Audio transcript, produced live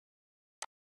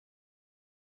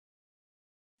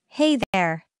Hey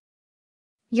there!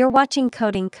 You're watching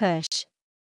Coding Kush.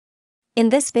 In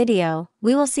this video,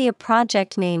 we will see a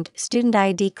project named Student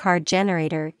ID Card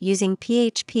Generator using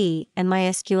PHP and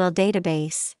MySQL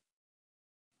Database.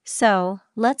 So,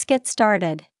 let's get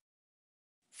started.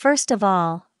 First of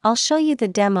all, I'll show you the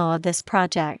demo of this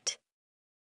project.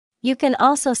 You can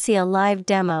also see a live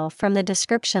demo from the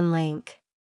description link.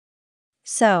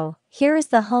 So, here is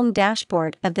the home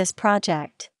dashboard of this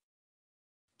project.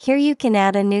 Here you can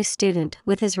add a new student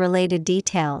with his related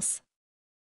details.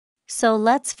 So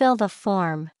let's fill the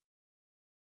form.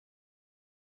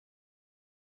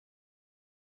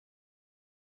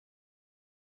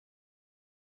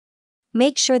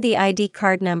 Make sure the ID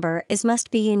card number must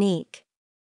be unique.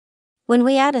 When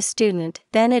we add a student,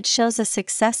 then it shows a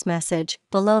success message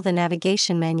below the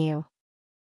navigation menu.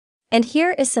 And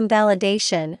here is some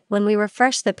validation: when we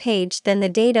refresh the page, then the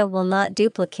data will not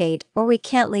duplicate, or we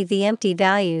can't leave the empty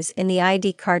values in the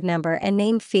ID card number and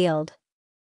name field.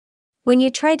 When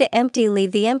you try to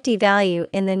leave the empty value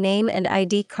in the name and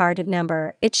ID card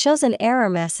number, it shows an error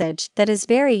message that is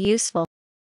very useful.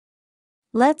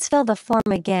 Let's fill the form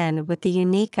again with the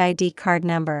unique ID card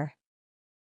number.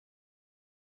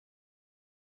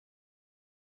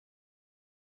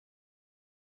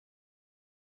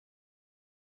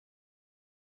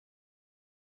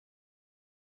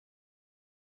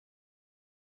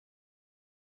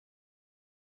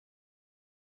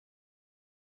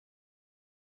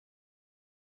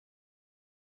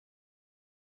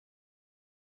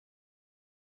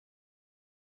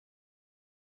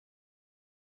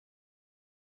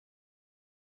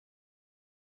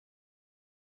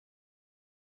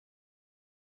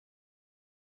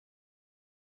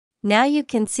 Now you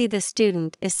can see the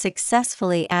student is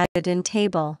successfully added in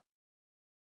table.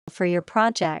 For your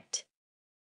project,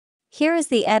 here is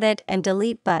the Edit and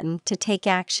Delete button to take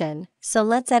action, so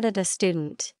let's edit a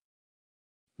student.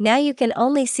 Now you can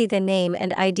only see the name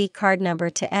and ID card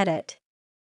number to edit.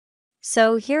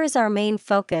 So here is our main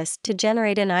focus: to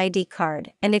generate an ID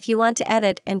card, and if you want to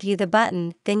edit and view the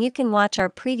button, then you can watch our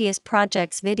previous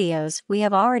projects videos. We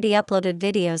have already uploaded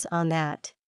videos on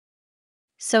that.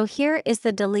 So here is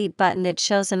the delete button. It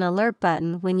shows an alert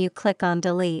button when you click on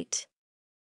delete.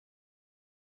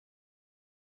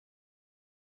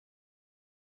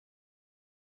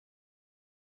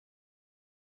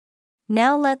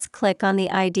 Now let's click on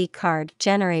the ID card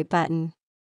generate button.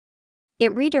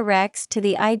 It redirects to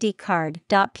the ID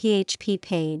card.php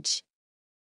page.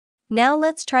 Now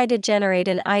let's try to generate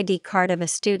an ID card of a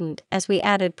student as we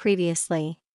added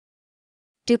previously.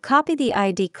 Do copy the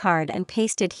ID card and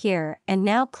paste it here, and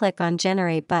now click on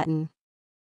Generate button.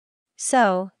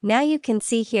 So, now you can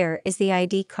see here is the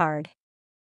ID card.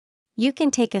 You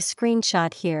can take a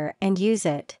screenshot here and use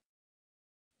it.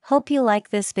 Hope you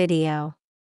like this video.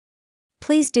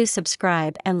 Please do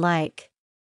subscribe and like.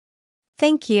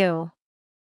 Thank you.